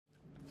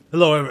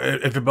Hello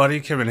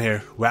everybody, Kevin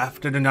here,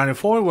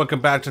 Rafter94.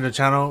 Welcome back to the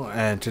channel,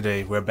 and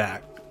today we're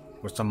back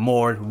with some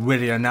more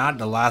Ready or Not.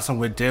 The last one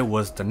we did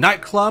was the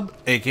nightclub,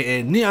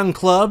 aka Neon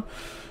Club,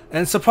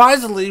 and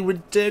surprisingly we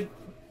did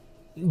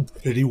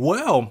pretty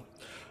well.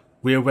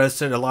 We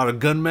arrested a lot of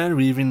gunmen.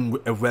 We even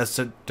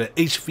arrested the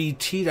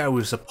HVT that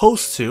we were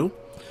supposed to,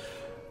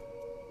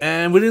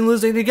 and we didn't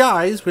lose any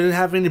guys. We didn't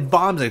have any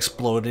bombs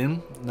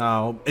exploding.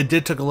 Now it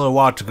did take a little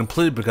while to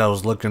complete because I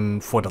was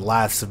looking for the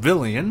last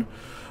civilian.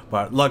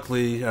 But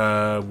luckily,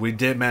 we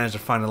did manage to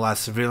find the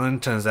last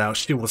civilian. Turns out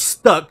she was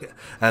stuck,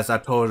 as I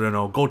told her,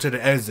 go to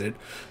the exit.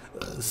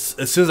 As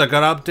soon as I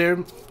got up there,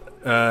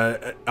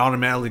 it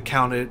automatically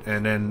counted,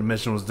 and then the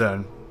mission was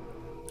done.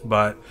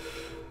 But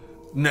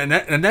the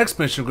next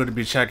mission we're going to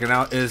be checking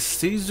out is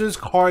Caesar's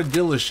Car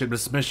Dealership.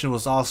 This mission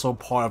was also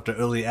part of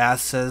the early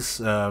access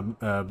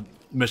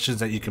missions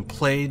that you can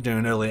play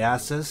during early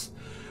access.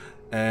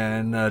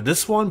 And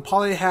this one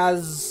probably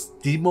has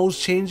the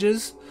most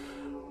changes.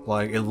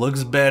 Like, it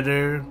looks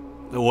better.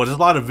 Well, there's a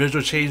lot of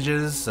visual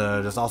changes.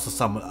 There's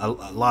also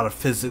a lot of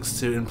physics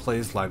to in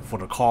place. Like for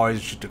the cars,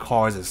 you shoot the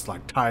cars, it's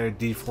like tire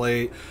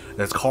deflate.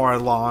 There's car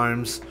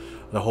alarms.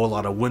 A whole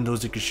lot of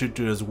windows you can shoot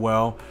through as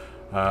well.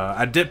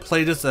 I did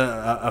play this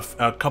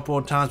a couple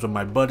of times with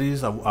my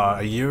buddies a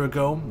year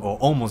ago, or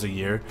almost a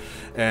year.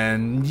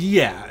 And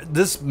yeah,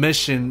 this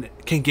mission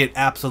can get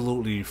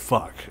absolutely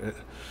fucked.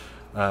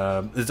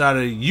 It's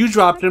either you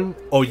drop them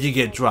or you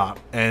get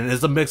dropped, and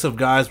it's a mix of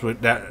guys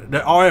with that.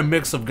 There are a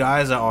mix of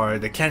guys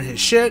that can't hit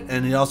shit,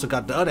 and you also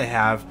got the other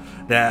half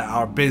that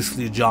are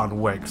basically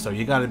John Wick. So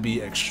you got to be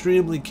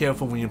extremely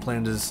careful when you're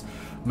playing this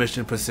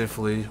mission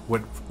specifically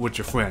with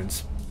your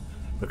friends,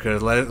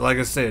 because like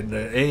I said,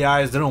 the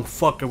AIs, they don't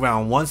fuck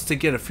around. Once they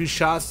get a few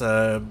shots,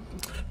 once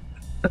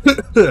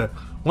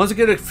they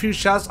get a few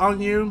shots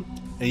on you,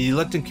 and you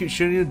let them keep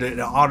shooting you,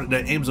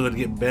 the aims are gonna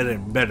get better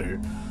and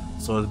better.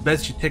 So it's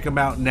best you take them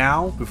out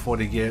now before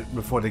they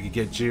can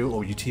get you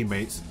or your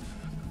teammates.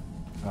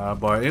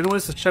 But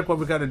anyways, let's check what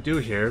we got to do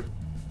here.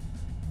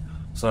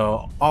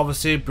 So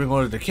obviously, bring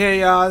order to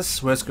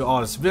chaos, rescue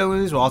all the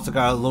civilians. We also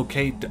got to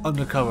locate the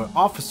undercover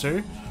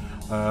officer.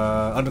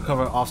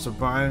 Undercover officer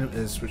Brian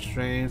is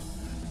restrained.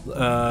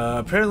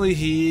 Apparently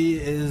he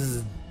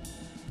is.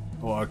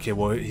 Well, okay,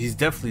 well he's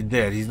definitely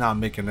dead. He's not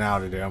making it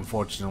out of there,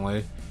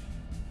 unfortunately.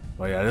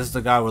 But yeah, this is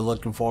the guy we're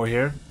looking for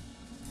here.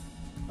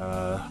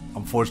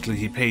 Unfortunately,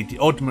 he paid the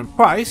ultimate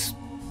price.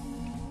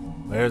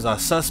 There's our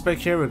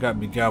suspect here. We got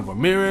Miguel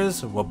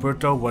Ramirez,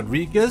 Roberto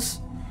Rodriguez.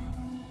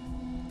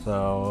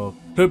 So,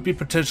 could be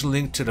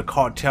potentially linked to the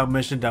cartel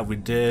mission that we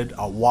did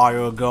a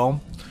while ago.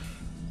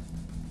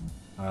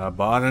 But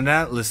other than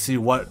that, let's see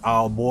what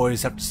our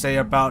boys have to say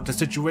about the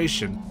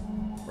situation.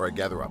 Alright,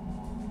 gather up.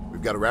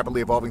 We've got a rapidly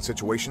evolving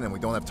situation and we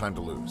don't have time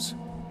to lose.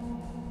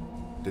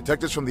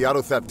 Detectives from the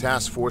Auto Theft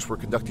Task Force were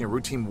conducting a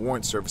routine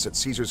warrant service at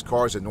Caesar's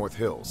Cars in North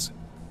Hills.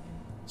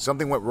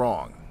 Something went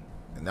wrong,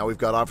 and now we've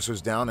got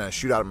officers down and a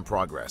shootout in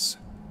progress.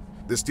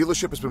 This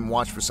dealership has been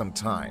watched for some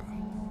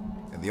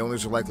time, and the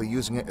owners are likely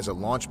using it as a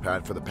launch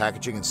pad for the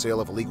packaging and sale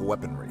of illegal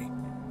weaponry.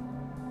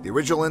 The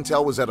original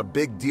intel was that a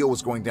big deal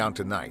was going down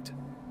tonight.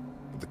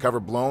 With the cover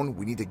blown,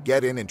 we need to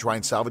get in and try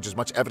and salvage as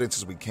much evidence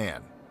as we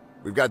can.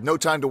 We've got no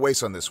time to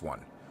waste on this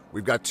one.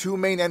 We've got 2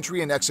 main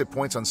entry and exit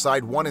points on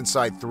side 1 and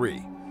side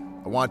 3.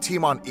 I want a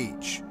team on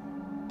each.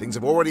 Things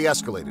have already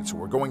escalated, so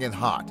we're going in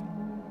hot.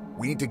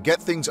 We need to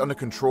get things under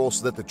control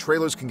so that the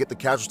trailers can get the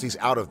casualties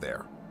out of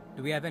there.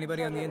 Do we have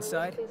anybody on the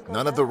inside?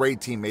 None of the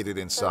raid team made it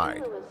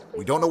inside.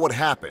 We don't know what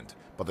happened,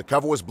 but the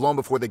cover was blown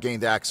before they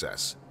gained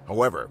access.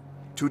 However,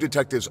 2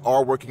 detectives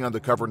are working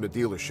undercover in the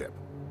dealership.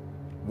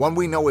 One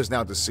we know is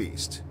now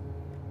deceased.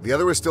 The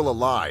other is still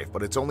alive,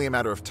 but it's only a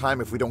matter of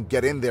time if we don't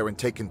get in there and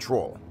take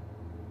control.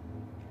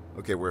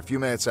 Okay, we're a few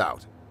minutes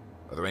out.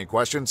 Are there any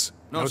questions?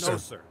 No,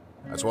 sir.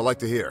 That's what I like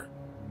to hear.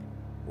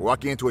 We're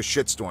walking into a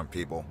shitstorm,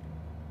 people.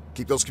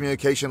 Keep those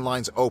communication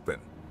lines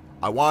open.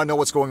 I want to know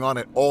what's going on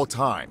at all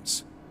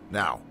times.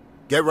 Now,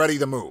 get ready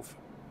to move.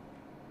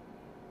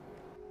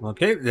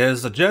 Okay,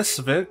 there's the gist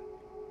of it.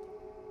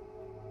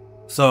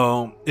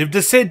 So, if they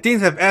said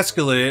things have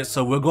escalated,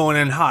 so we're going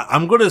in hot,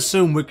 I'm going to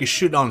assume we can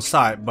shoot on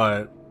sight,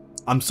 but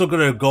I'm still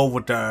going to go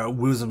with the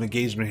rules of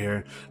engagement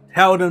here.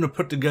 Tell them to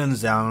put the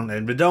guns down, and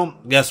if they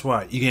don't, guess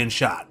what? You're getting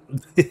shot.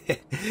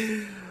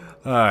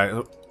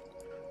 Alright.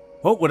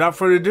 Well, without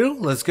further ado,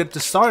 let's get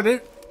this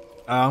started.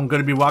 I'm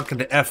going to be rocking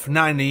the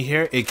F90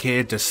 here,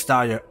 aka the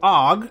Steyr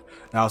AUG.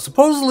 Now,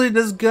 supposedly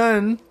this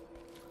gun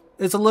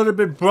is a little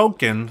bit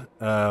broken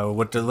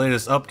with the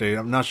latest update.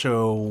 I'm not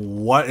sure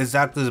what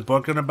exactly is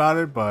broken about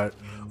it, but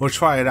we'll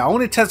try it out. I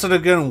only tested the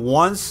gun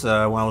once when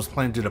I was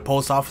playing through the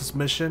post office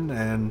mission,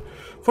 and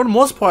for the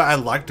most part, I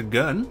like the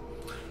gun.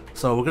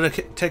 So we're going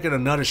to take it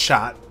another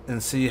shot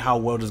and see how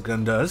well this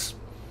gun does.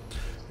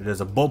 It is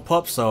a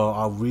bullpup, so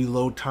our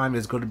reload time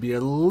is going to be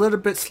a little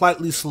bit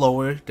slightly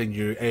slower than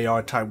your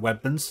AR type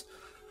weapons,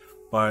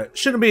 but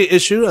shouldn't be an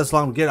issue as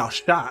long as we get our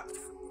shot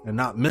and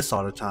not miss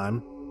all the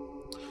time.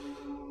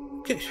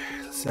 Okay,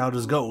 let's see how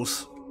this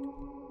goes.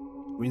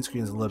 green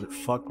screen is a little bit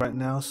fucked right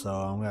now, so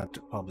I'm gonna have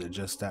to probably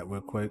adjust that real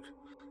quick.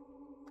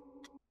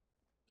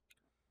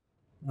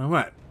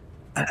 Alright.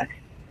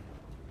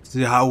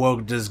 See how well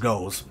this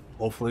goes.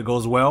 Hopefully it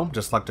goes well,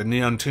 just like the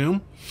Neon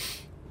Tomb.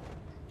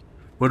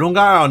 We don't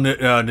got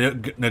our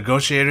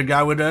negotiator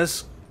guy with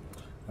us.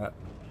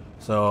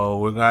 So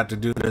we're gonna have to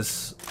do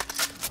this.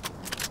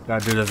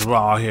 Gotta do this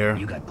raw here.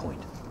 You got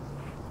point.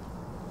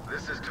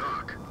 This is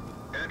talk.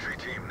 Entry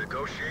team,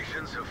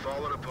 negotiations have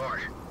fallen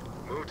apart.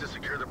 Move to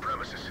secure the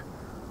premises.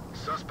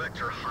 Suspects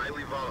are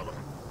highly volatile.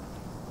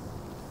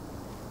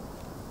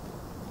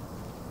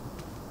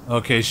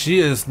 Okay, she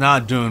is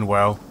not doing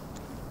well.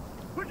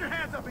 Put your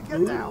hands up and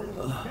get down.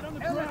 Get on the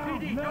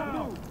LSPD, don't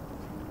move.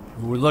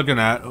 Who we're looking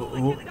at?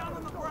 Get down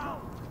on the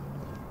ground.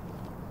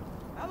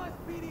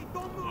 LSPD,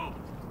 don't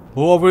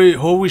move.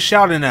 Who are we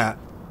shouting at?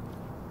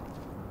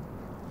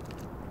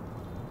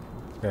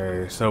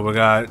 Okay, so we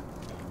got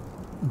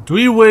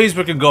 3 ways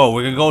we can go.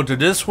 We can go to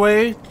this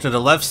way, to the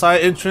left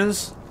side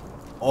entrance,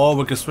 or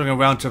we can swing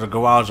around to the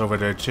garage over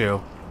there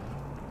too.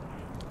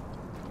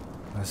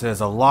 I said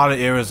there's a lot of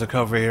areas to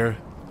cover here.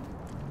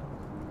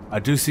 I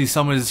do see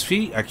some of his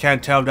feet. I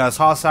can't tell if that's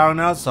hostile or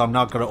not, so I'm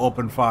not going to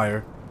open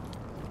fire.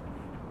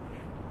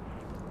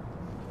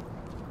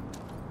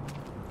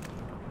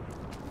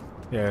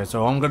 Yeah,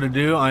 so what I'm going to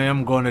do, I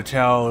am going to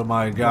tell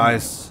my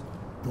guys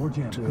to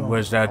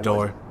where's that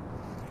door.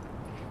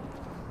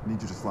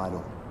 Need you to slide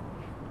over.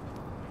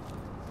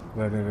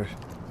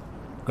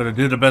 Gonna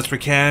do the best we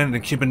can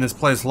in keeping this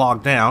place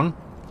locked down.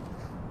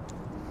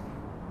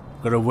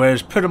 Gonna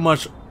wedge pretty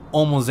much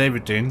almost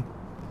everything.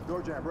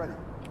 Door jab ready.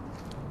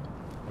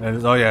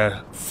 And, oh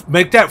yeah,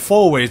 make that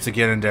 4 ways to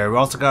get in there. We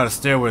also got a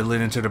stairway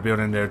leading to the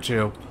building there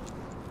too.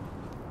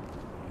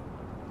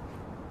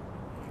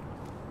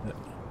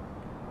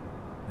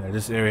 Yeah,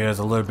 this area is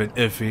a little bit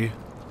iffy.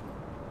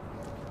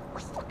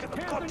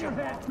 Hands on your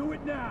head. Do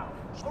it now.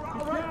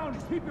 Get down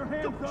and keep your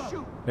hands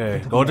up.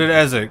 Hey, go to the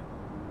exit.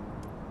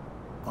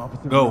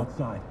 Officer Go.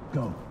 outside.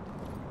 Go.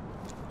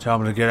 Tell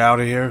them to get out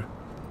of here.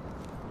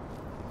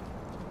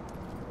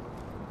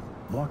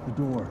 Lock the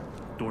door.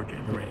 Door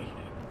jam ready.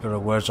 Gonna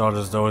wedge all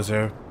those doors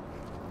here.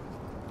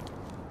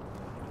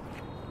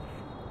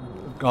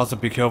 Also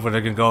be careful,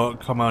 they can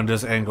come on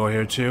this angle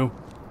here too.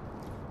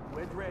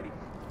 Wedge ready.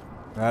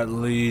 That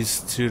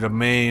leads to the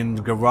main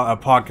garage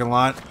parking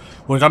lot,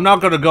 which I'm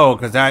not gonna go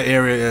because that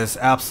area is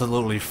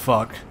absolutely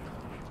fucked.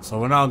 So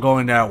we're not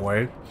going that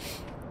way.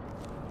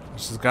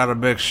 Just gotta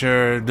make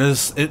sure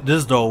this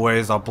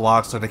doorways are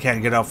blocked so they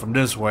can't get out from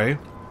this way.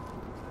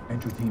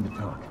 Entry team to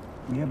talk.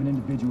 We have an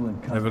individual in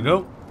custody. There we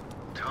go.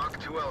 Talk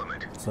to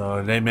element.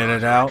 So they made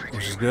it out,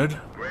 which is good.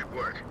 Great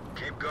work.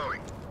 Keep going.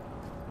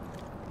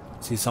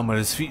 See some of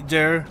his feet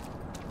there.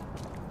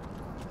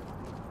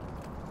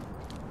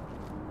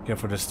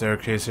 Careful the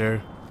staircase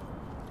here.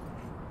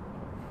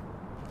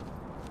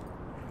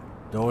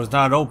 Door's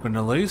not open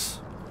at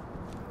least.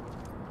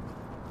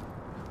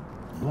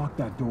 Block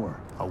that door.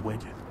 I'll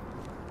wedge it.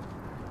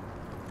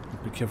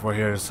 Be careful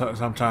here.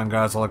 Sometimes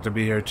guys like to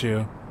be here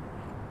too.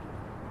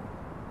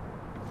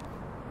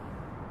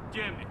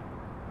 Jammed it.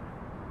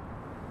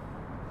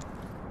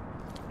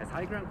 Has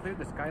high ground cleared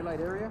the skylight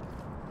area?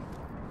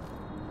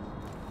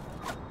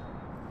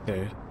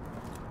 Okay.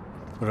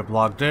 Put a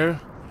block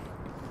there.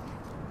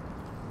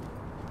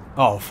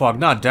 Oh fuck,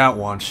 not that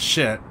one.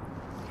 Shit.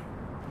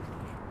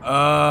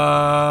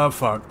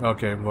 Fuck.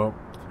 Okay, well.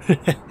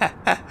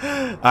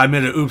 I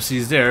made an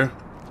oopsies there.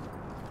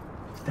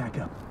 Stack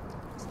up.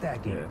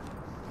 Stack it.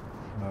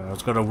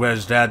 Let's go to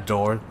wedge that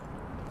door.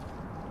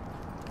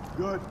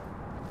 Good.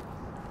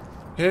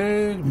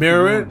 Okay,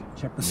 mirror it.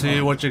 Check the See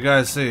box. what you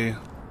guys see.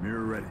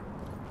 Mirror ready.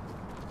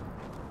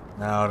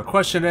 Now the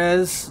question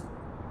is,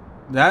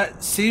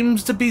 that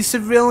seems to be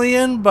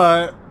civilian,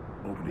 but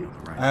Opening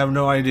on the right. I have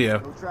no idea.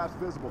 No traps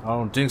visible. I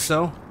don't think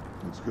so.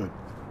 Looks good.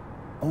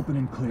 Open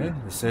and clear. Okay,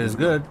 it says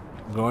good.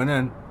 I'm going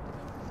in.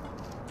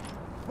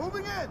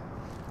 Moving in.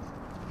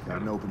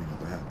 Got an opening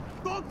up ahead.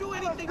 Don't do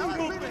anything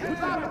illegal. Put your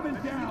weapon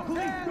down.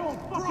 Please don't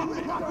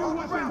fucking drop your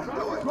weapon.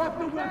 Drop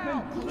the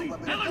weapon. Please.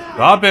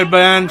 Drop it,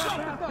 band.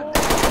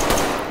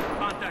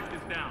 Contact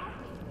is down.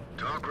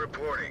 Talk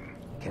reporting.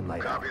 Can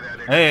light Copy that.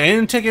 Hey, I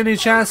didn't take any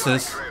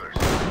chances. Trailers.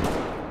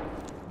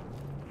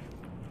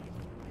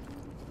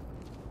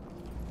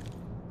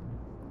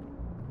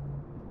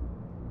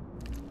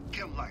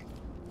 Chem light.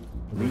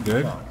 We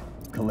good?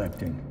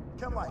 Collecting.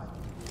 Chem light.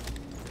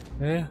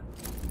 Yeah.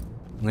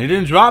 They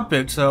didn't drop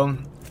it, so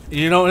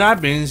you know what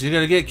that means. You're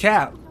gonna get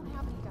capped.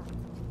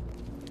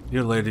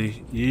 Here,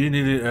 lady. You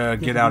need to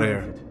get out of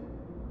here.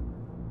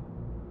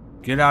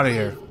 Get out of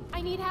here.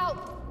 I need help.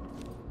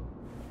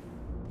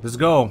 Let's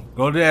go.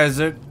 Go to the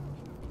exit.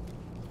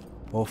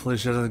 Hopefully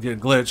she doesn't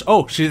get glitched.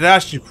 Oh, she's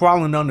actually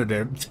crawling under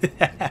there.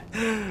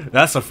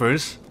 That's a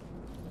first.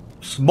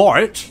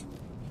 Smart.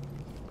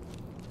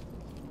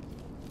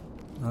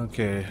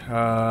 Okay,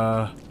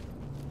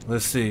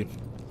 let's see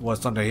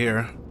what's under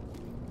here.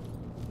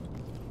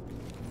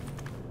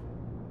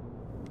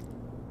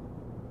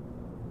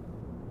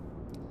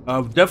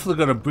 I'm definitely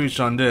gonna breach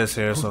on this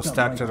here, so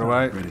stack to the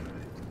right. Ready.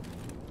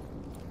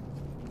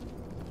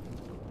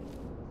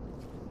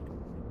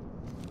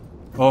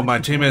 Oh, my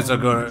teammates are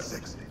gonna.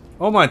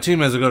 Oh, my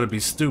teammates are gonna be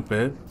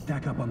stupid.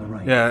 Stack up on the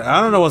right. Yeah,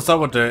 I don't know what's up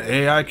with the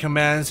AI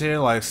commands here.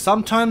 Like,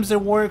 sometimes they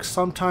work,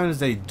 sometimes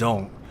they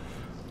don't.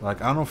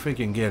 Like, I don't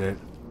freaking get it.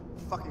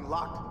 Fucking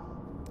locked.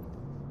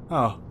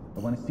 Oh. I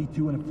want to see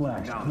two in a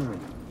flash. Clear it.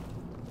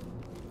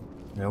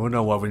 Yeah, we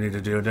know what we need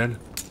to do then.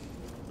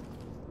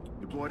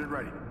 Deployed and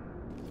ready.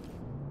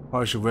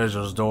 Probably should raise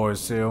those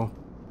doors too.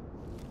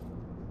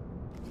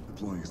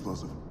 Deploying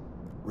explosive.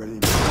 Ready.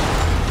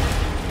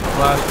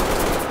 Flash.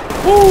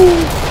 Woo!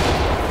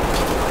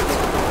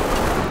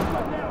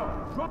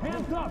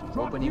 Hands up.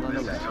 Opening on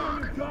the left.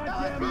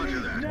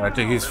 I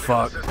think he's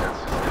fucked.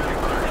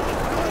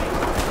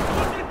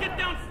 Get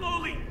down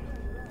slowly.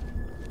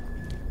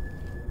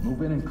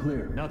 Move in and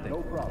clear. Nothing.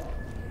 No problem.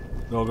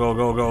 Go, go,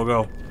 go, go,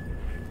 go.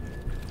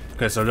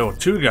 Okay, so there were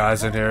two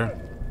guys in here.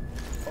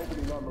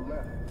 Opening on the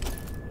left.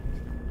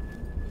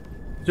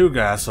 Two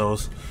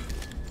gassos.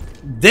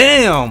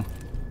 Damn!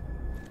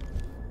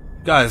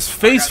 Got his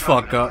face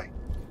fucked up.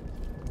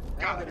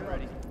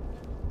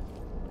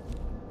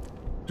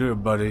 Do it,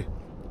 buddy.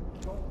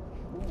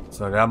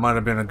 So that might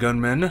have been a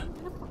gunman.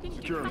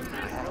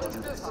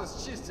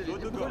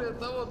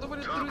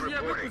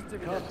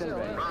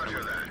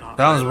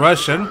 Sounds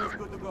Russian.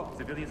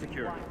 Civilian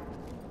secure.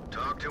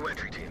 Talk to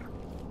entry team.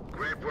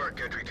 Great work,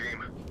 entry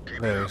team. Keep it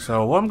Okay, up.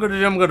 so what I'm gonna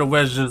do, I'm gonna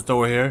wedge this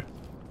door here.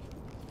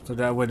 So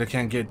that way they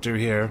can't get through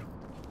here.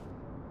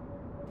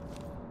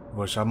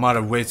 Which I might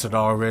have wasted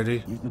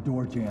already. Use the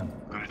door jam.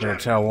 I'm gonna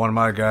tell one of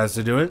my guys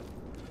to do it.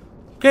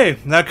 Okay,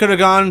 that could have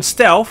gone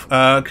stealth.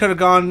 Could have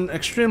gone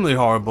extremely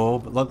horrible,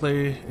 but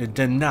luckily it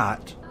did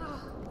not.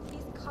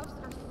 These cuffs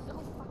are so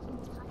fucking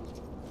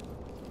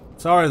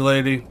tight. Sorry,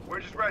 lady.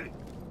 We're just ready.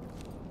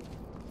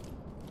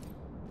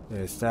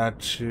 Is that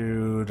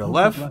to the Move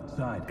left? Left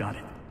side. Got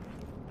it.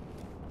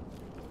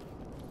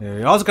 Yeah,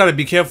 you also gotta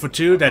be careful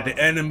too that the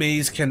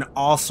enemies can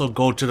also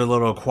go to the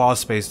little crawl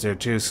space there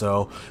too.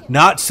 So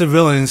not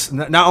civilians,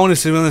 not only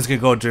civilians can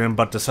go to them,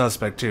 but the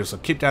suspect too. So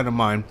keep that in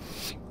mind.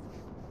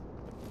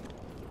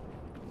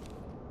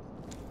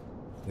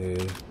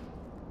 Yeah.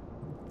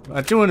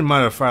 I think we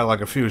might have fired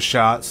like a few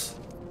shots.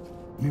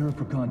 Mirror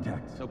for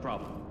contact. No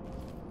problem.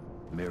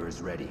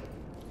 Mirror's ready.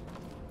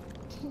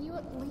 Can you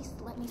at least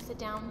let me sit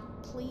down,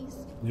 please?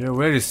 You're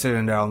already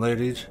sitting down,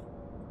 ladies.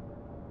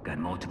 Got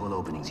multiple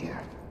openings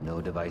here. No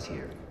device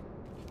here.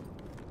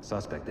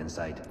 Suspect in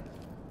sight.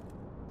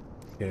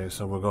 Okay,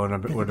 so we're going a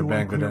bit Get with the door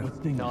banker clear then. with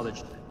stingers.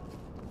 Acknowledged.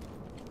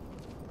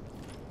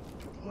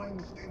 Deploying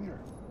the stinger.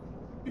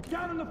 Get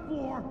down on the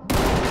floor.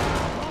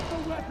 Drop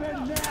the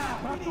weapon now.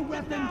 Drop the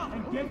weapon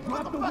and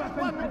drop the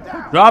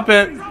weapon. Drop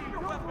it! Get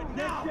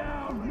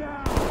down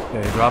now.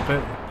 Okay, drop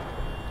it.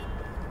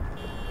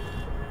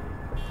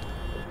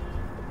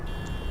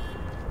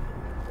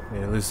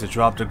 Okay, at least they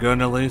dropped the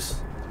gun at least.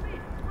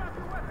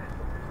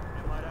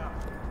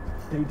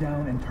 Stay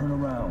down and turn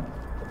around.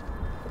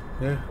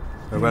 Yeah.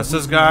 Arrest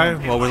this guy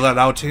while we let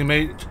our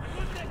teammate.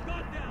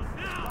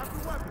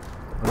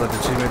 We'll let the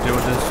teammate deal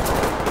with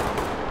this.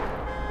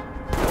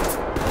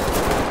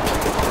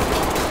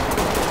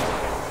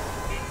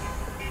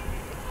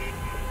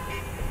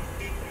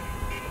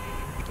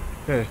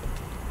 Okay.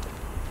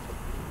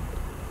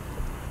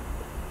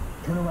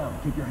 Turn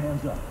around. Keep your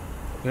hands up.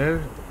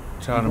 Okay.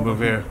 Trying to move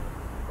here.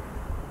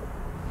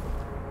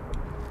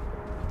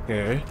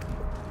 Okay.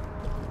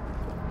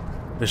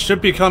 They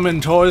should be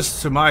coming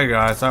towards to my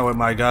guys. That way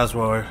my guys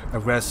will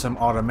arrest him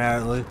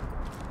automatically.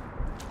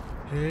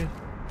 Okay.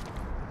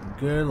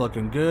 Good,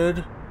 looking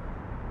good.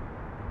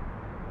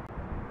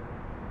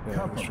 Yeah,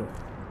 Cover. sure.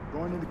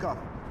 Going into cover.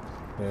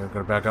 Okay, I'm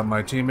gonna back up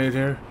my teammate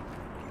here.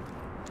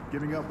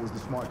 Giving up was the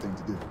smart thing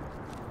to do.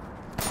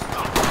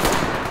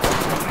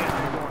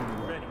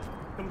 Ready.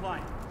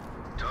 Compliant.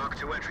 Talk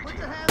to entry team.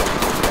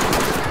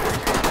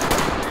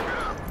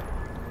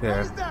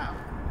 Yeah.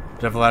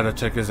 Definitely had to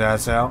take his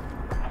ass out.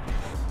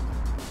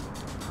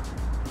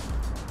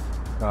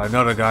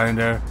 Another guy in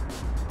there.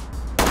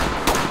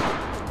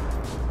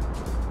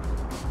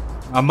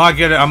 I might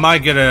get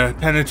a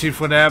penalty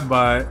for that,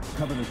 but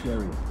Cover this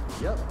area.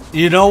 Yep.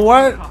 you know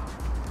what?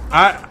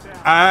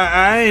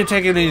 I ain't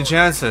taking any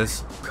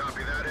chances.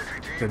 Copy that,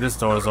 entry team. Okay, this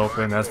door is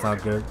open. That's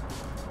not good.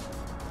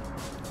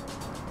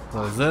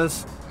 Close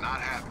this. Not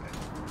happening.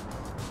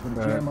 Put a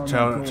jam on that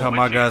Tell door.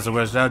 my guys to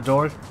wedge that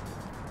door.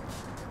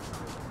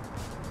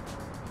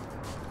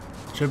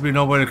 Should be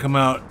nobody come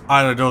out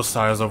either of those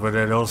sides over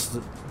there. Those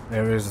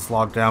areas is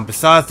locked down.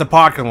 Besides the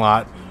parking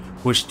lot,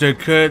 which they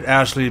could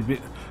actually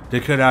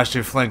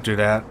flank through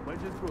that.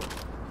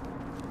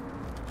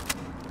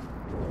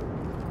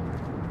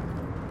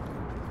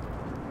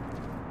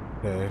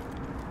 Okay.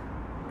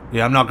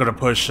 Yeah, I'm not gonna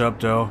push up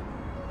though.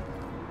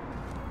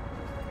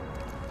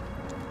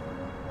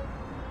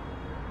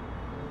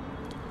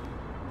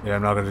 Yeah,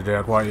 I'm not gonna do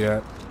that quite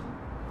yet.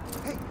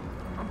 Hey,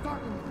 I'm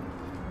talking.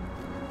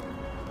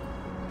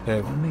 Okay.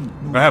 On me.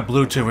 Move. I have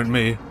Bluetooth with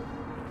me.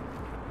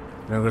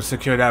 gonna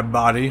secure that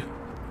body.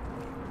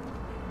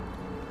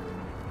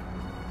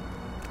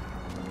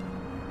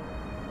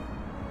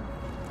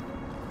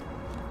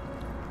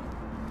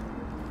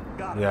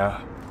 Got it.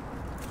 Yeah.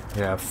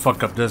 Yeah,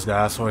 fuck up this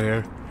guy, I swear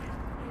here.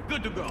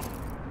 Good to go.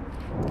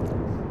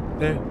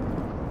 Okay.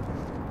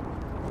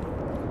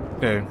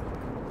 Okay.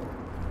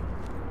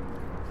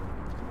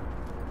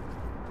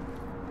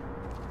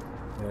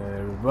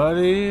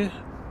 Everybody,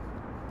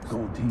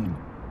 Gold team.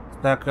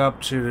 back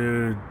up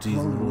to the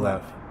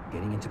left.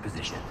 Getting into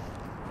position.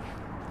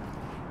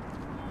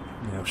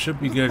 Yeah, should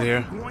be good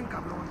here. You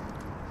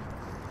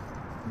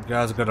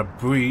guys got a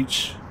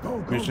breach.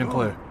 Breach and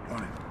clear.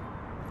 On it.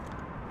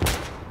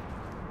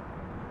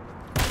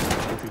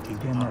 Entry team.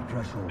 Get in that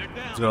threshold. They're down.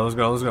 Let's go, let's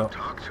go, let's go.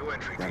 Talk to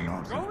entry Got an team.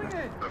 officer.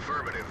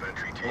 Affirmative,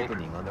 entry team.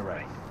 Opening on the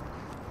right.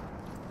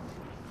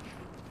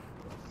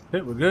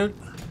 Okay, we're good.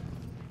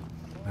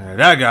 Yeah,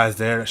 that guy's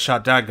there.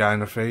 Shot that guy in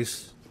the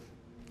face.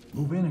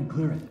 Move in and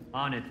clear it.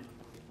 On it.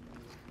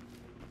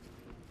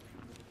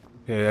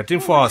 Okay, I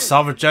think for our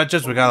salvage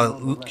judges, we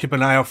gotta keep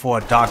an eye out for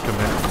a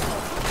document.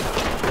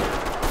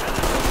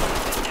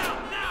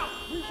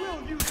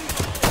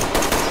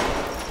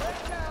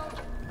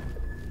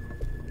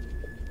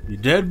 You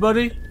dead,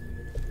 buddy?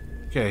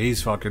 Okay,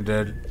 he's fucking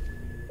dead.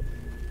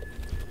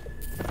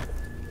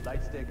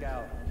 Light stick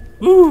out.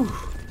 Woo!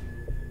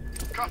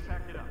 Pack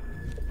it up.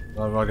 A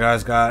lot of our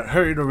guys got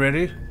hurt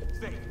already.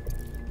 Stay.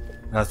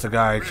 That's the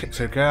guy I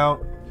took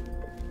out.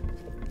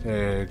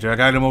 Okay, do I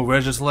got any more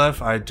wedges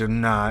left? I do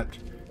not.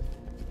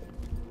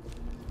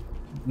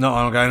 No,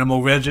 I don't got any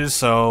more wedges,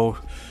 so...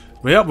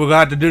 Yep, we're gonna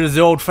have to do this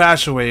the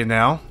old-fashioned way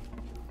now.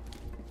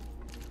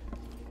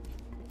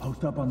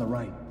 Post up on the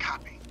right.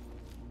 Copy.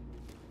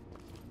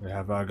 We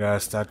have our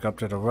guys stacked up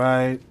to the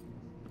right.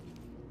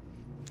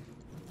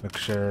 Make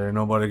sure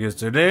nobody gets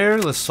to there.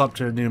 Let's swap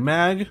to a new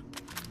mag.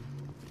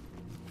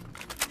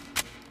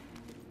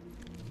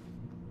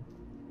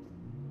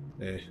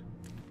 Hey.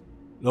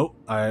 Nope,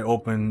 I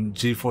opened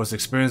GeForce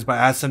Experience by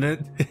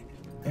accident.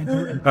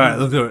 Enter and Alright,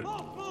 let's do it.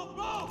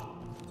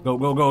 Go,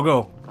 go, go,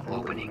 go.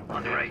 Opening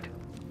on the right.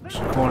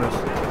 Corners.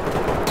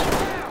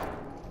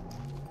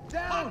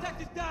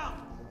 Contact is down.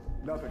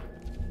 nothing.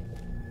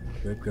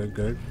 Good, good,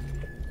 good.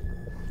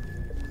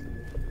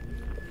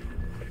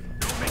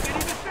 Don't make any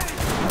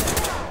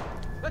mistakes.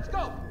 Let's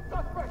go.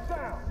 Suspect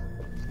down.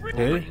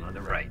 Okay, Opening on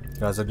the right.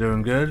 guys are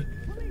doing good.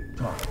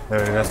 Talk.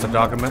 There, that's the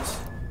documents.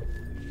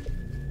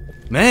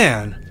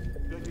 Man!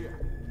 Good here.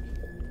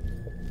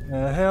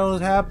 The hell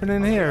is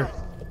happening here?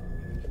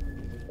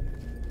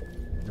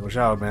 Watch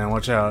out, man.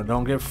 Watch out.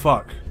 Don't get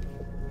fucked.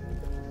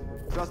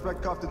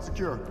 Suspect cuffed and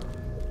secure.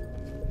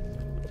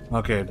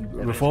 Okay,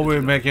 before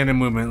we make any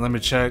movement, let me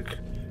check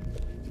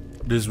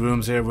these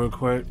rooms here real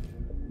quick.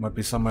 Might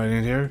be somebody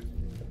in here.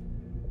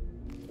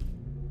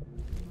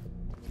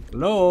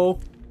 Hello?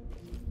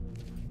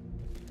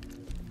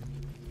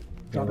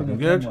 Dropping Looking a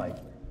good. light.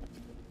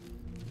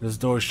 This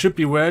door should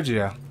be wedged,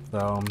 yeah.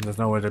 So there's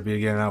no way to be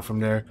getting out from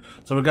there.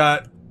 So we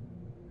got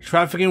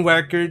trafficking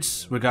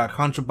records, we got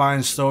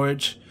contraband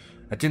storage.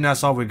 I think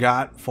that's all we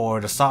got for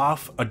the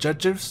soft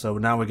objectives. So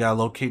now we gotta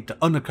locate the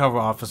undercover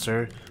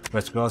officer,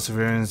 rescue all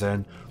civilians,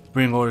 and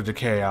bring order to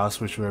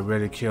chaos, which we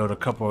already killed a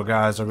couple of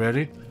guys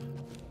already.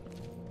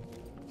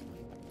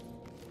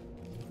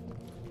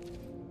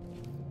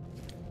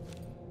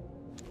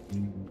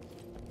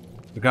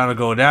 We gotta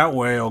go that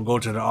way or go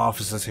to the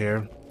offices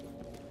here.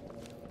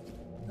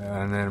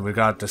 And then we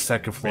got the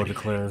second floor to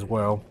clear as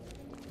well.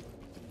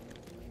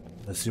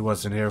 Let's see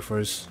what's in here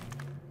first.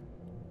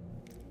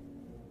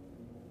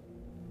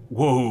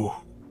 Whoa!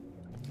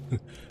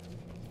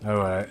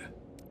 Alright.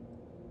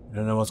 I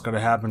don't know what's gonna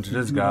happen to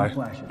this guy.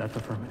 That's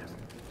affirmative.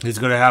 He's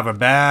gonna have a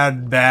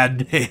bad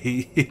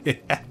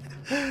day.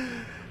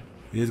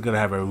 He's gonna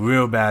have a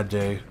real bad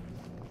day.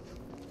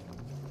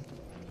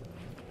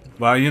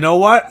 Well, you know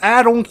what?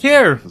 I don't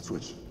care. Let's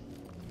switch.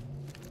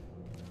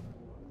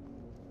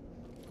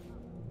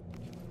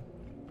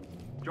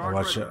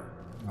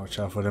 Watch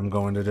out for them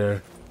going to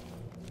there.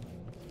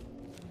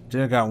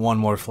 They got one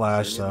more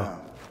flash, so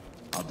Now.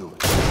 I'll do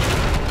it.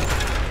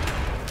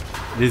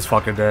 he's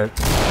fucking dead.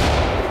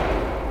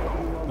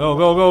 Go,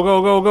 go, go,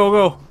 go, go, go,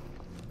 go.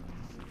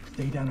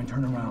 Stay down and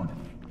turn around.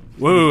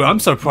 Woo, I'm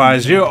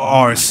surprised you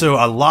are still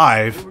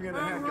alive. We're gonna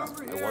handcuff.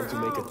 I want to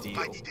make a deal.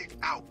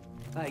 Out.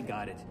 I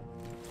got it.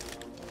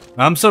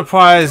 I'm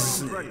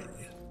surprised.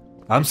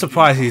 I'm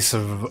surprised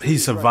he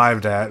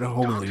survived that.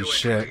 Holy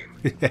shit.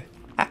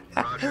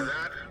 Roger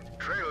that.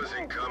 Trailers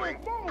incoming.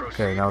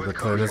 Okay, now we can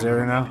clear this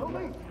area now.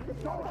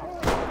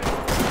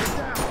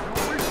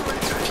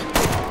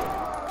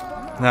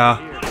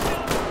 No.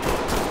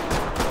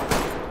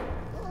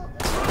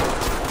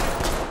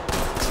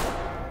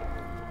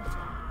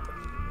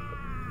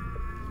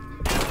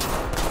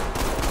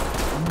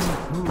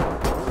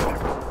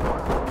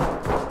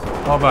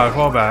 Fall back,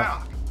 fall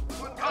back.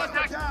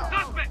 Contact.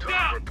 Suspect Talk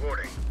down.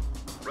 reporting.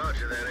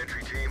 Roger that,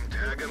 entry team.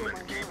 Tag him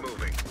and keep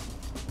moving.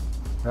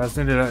 I just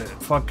needed a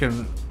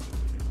fucking.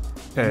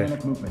 Okay,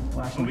 Panic movement.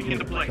 Flashing Moving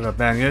into clear. place. gonna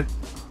bang it.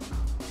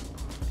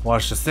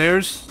 Watch the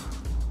stairs.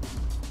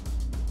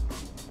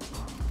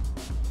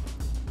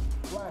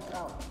 Flash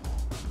out.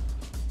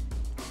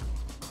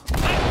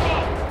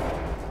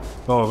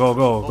 Go, go,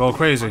 go. Go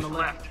crazy. On the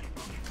left.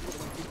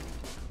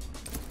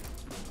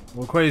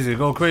 Go crazy.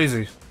 Go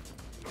crazy.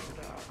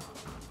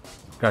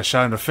 Got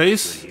shot in the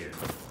face.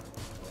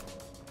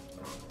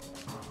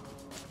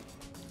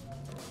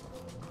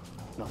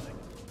 Nothing.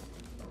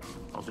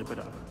 I'll zip it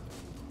up.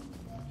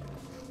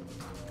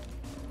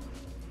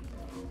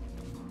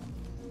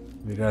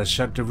 You guys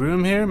check the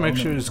room here. Make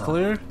sure it's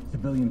clear.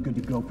 Civilian good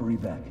to go for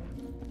evac.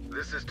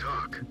 This is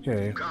Talk.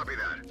 Okay. Copy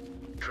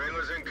that.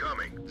 Trailers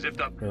incoming.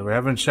 Zipped up. Okay, we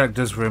haven't checked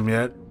this room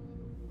yet.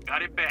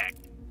 Got it back.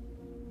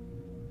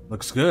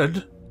 Looks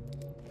good.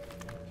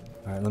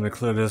 Alright, let me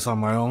clear this on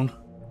my own.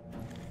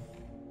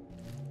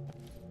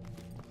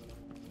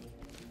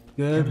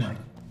 Good.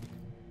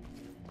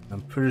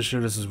 I'm pretty sure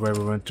this is where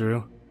we went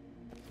through.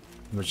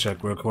 Let me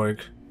check real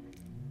quick.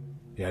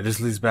 Yeah, this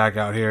leads back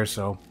out here,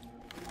 so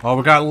all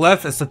we got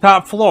left is the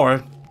top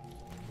floor.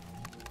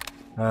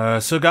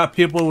 Still got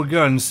people with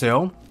guns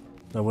still.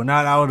 So we're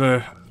not out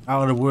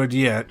of the wood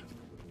yet.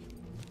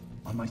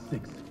 On my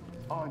six.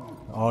 On you.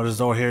 All this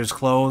door here is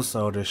closed,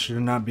 so they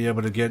should not be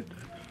able to get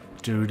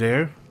through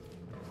there.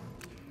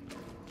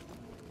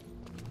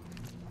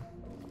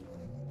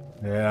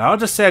 Yeah, I'll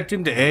just say I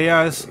think the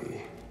AI's...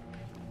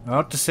 I'll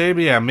have to say,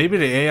 but yeah, maybe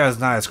the AI is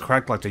not as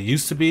cracked like they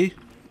used to be.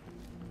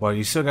 Well,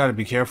 you still gotta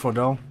be careful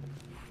though.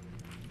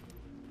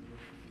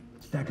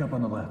 Stack up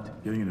on the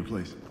left. Getting into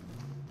place.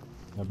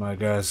 Let my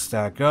guys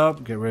stack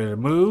up, get ready to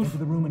move. Enter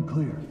the room and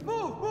clear.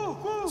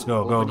 Let's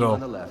go, go, Opening on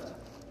the go. left.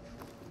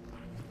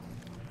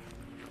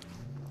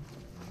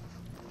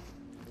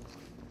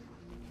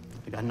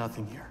 I got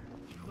nothing here.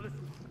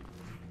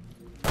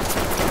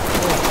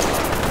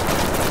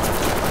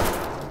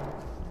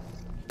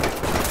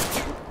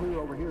 Clear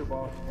over here,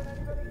 boss.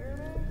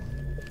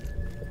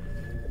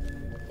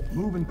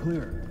 Move and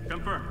clear.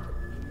 Confirm.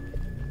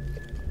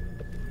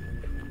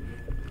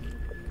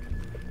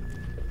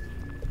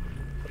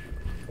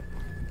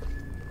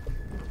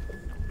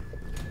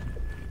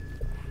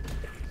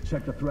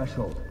 Check the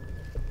threshold.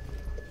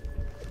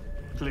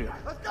 Clear.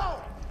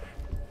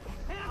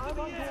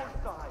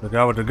 The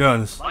guy with the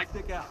guns. Light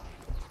stick out.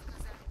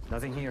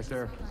 Nothing here,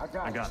 sir.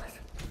 I got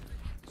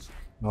it.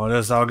 Oh,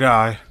 that's our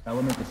guy.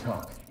 Element to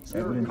talk.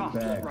 Evidence Cops,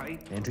 bag.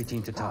 right? Entry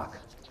team to talk.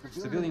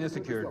 Civilian is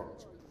secured.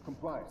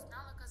 Comply.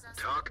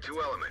 Talk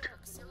to Element.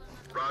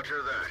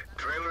 Roger that.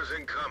 Trailers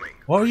incoming.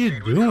 What are you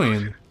Proceed with doing?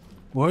 caution.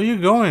 Where are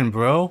you going,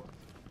 bro?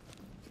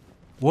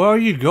 Where are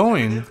you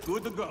going?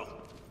 Good to go.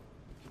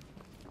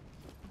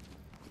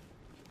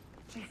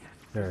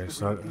 Okay,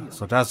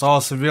 so that's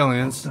all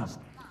civilians.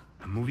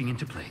 I'm moving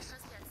into place.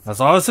 That's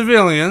all the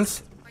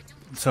civilians.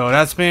 So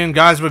that's being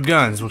guys with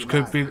guns, which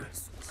could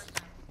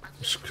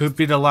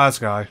be the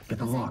last guy. Get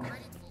the lock.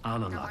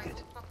 I'll unlock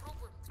it.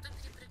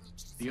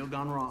 Deal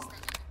gone wrong.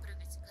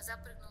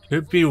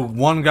 Could be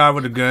one guy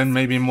with a gun,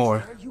 maybe more.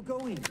 Where are you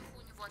going? Hey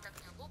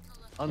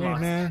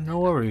Unlock. man, no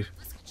worries.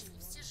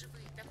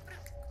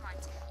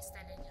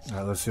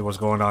 Alright, let's see what's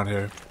going on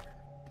here.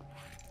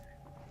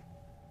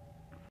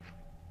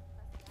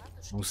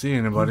 Don't see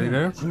anybody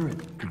there. Clear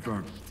it.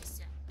 Confirmed.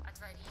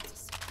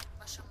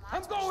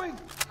 I'm going.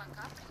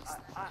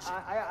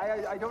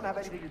 I don't have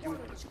anything to do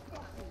with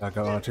it. Back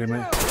up our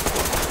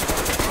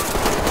teammate.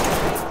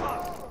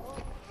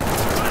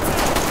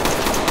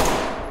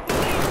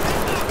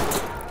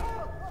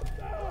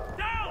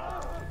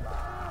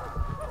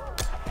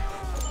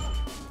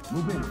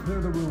 Move in.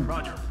 Clear the room.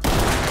 Roger.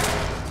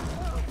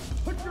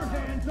 Put your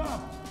hands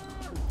up.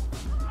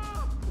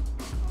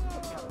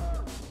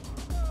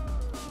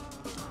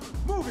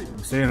 Moving.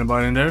 Don't see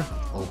anybody in there.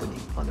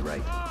 Opening on the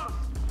right.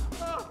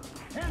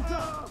 Hands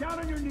up. Down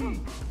on your knees.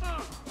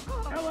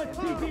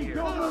 LSTP,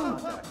 don't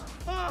move.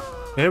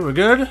 Okay, we're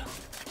good.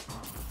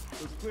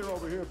 It's clear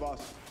over here,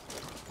 boss.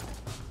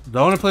 The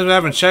only place we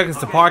haven't checked is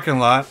the parking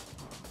lot.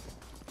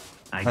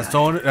 I That's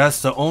got it.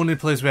 that's the only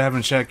place we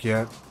haven't checked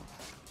yet,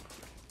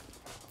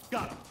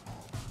 Got him.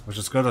 which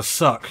is gonna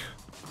suck.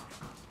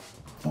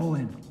 Fall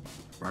in.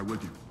 Right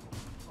with you.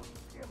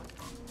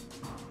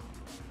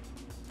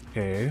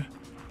 Okay.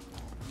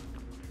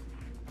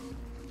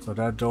 So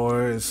that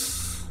door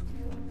is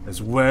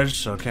wedged,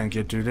 so I can't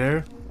get through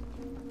there.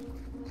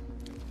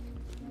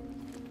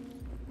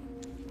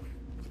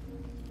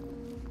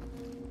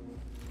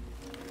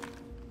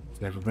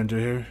 Never been through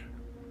here.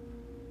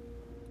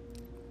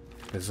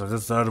 Okay, so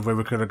this is the other way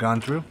we could have gone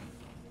through.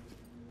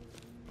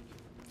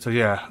 So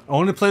yeah,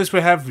 only place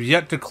we have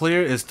yet to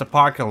clear is the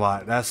parking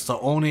lot. That's the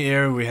only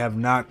area we have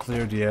not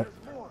cleared yet.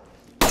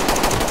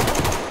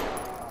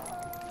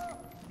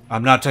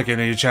 I'm not taking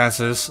any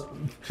chances.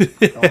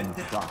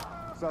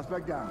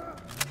 Suspect down.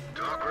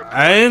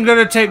 I ain't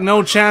gonna take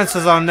no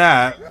chances on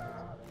that.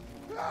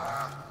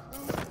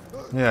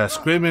 Yeah,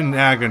 screaming in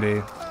agony.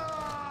 This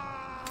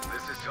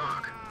is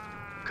Talk.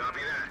 Copy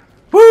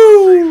that.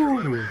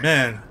 Woo!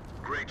 Man.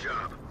 Great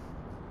job.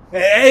 I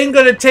ain't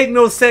gonna take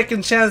no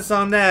second chance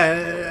on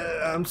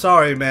that. I'm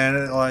sorry,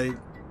 man. Like,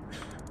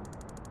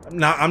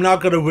 I'm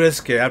not gonna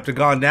risk it. After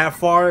going that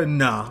far,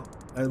 nah.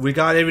 We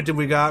got everything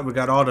we got. We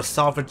got all the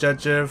soft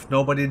objective.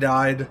 Nobody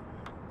died.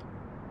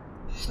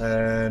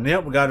 And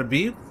yep, we got a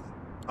B.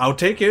 I'll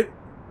take it.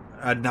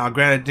 Now,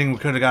 granted, I think we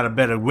could have got a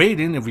better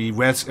rating if we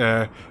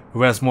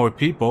arrest more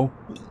people.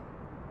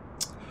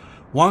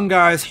 One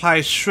guy's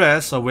high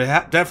stress, so we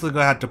definitely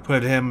gonna have to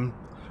put him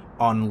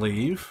on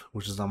leave,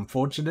 which is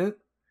unfortunate.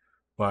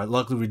 But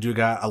luckily, we do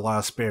got a lot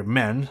of spare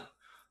men,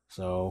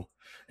 so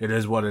it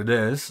is what it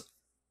is.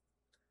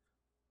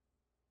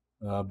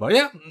 But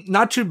yeah,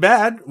 not too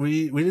bad.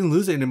 We didn't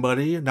lose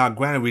anybody. Now,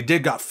 granted, we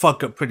did got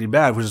fucked up pretty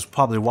bad, which is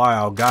probably why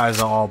our guys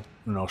are all,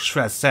 you know,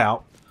 stressed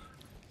out.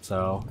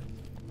 So,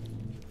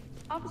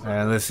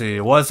 and let's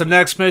see, what's the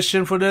next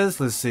mission for this?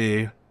 Let's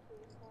see.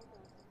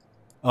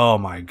 Oh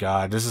my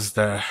God, this is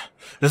the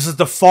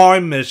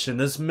farm mission.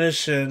 This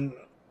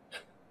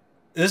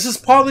is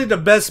probably the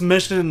best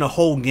mission in the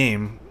whole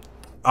game.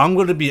 I'm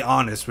going to be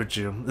honest with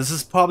you. This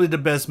is probably the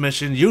best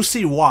mission. You'll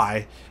see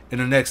why in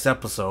the next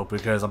episode,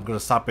 because I'm going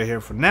to stop it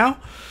here for now.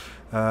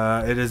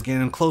 It is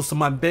getting close to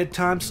my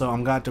bedtime, so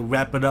I'm going to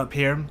wrap it up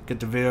here, get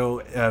the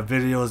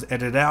videos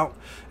edited out,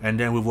 and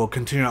then we will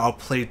continue our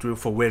playthrough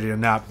for Ready or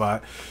Not.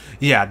 But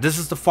yeah, this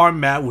is the farm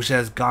map, which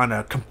has gone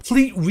a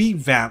complete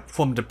revamp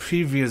from the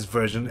previous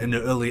version in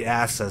the early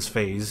access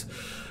phase.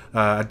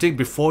 I think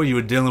before you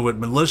were dealing with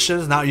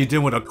militias, now you're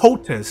dealing with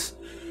occultists.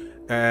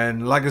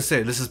 And like I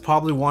said, this is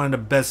probably one of the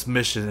best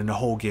missions in the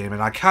whole game.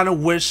 And I kind of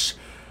wish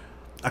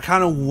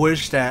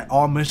that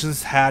all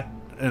missions had,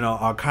 you know,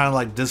 are kind of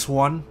like this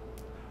one.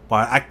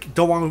 But I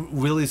don't want to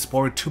really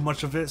spoil too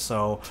much of it,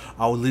 so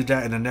I will leave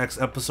that in the next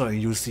episode, and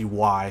you'll see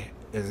why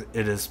it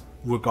is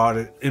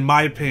regarded, in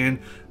my opinion,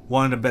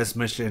 one of the best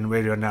missions in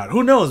Radio Not.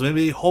 Who knows?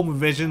 Maybe Home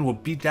Invasion will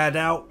beat that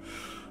out.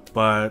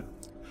 But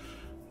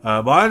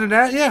other than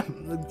that, yeah,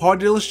 car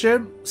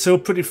dealership still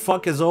pretty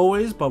fuck as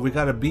always, but we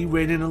got a B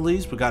rating at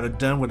least. We got it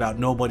done without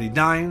nobody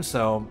dying,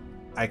 so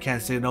I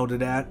can't say no to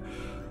that.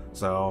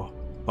 So,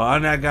 but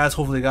other than that, guys,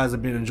 hopefully you guys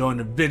have been enjoying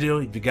the video.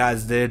 If you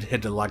guys did,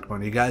 hit the like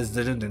button. If you guys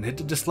didn't, then hit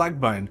the dislike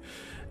button.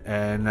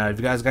 And if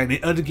you guys got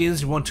any other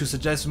games you want to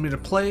suggest for me to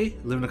play,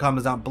 leave in the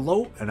comments down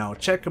below, and I'll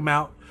check them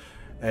out.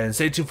 And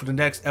stay tuned for the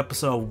next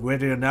episode of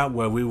Ready or Not,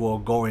 where we will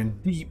go in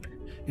deep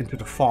into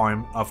the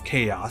farm of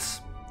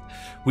chaos.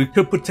 We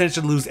could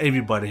potentially lose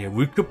everybody here.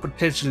 We could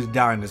potentially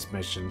die in this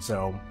mission.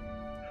 So,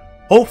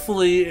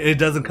 hopefully it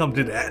doesn't come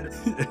to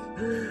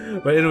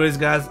that. But anyways,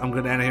 guys, I'm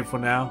going to end it here for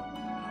now.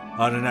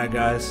 Other than that,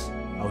 guys,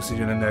 I will see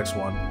you in the next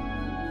one.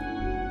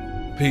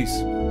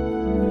 Peace.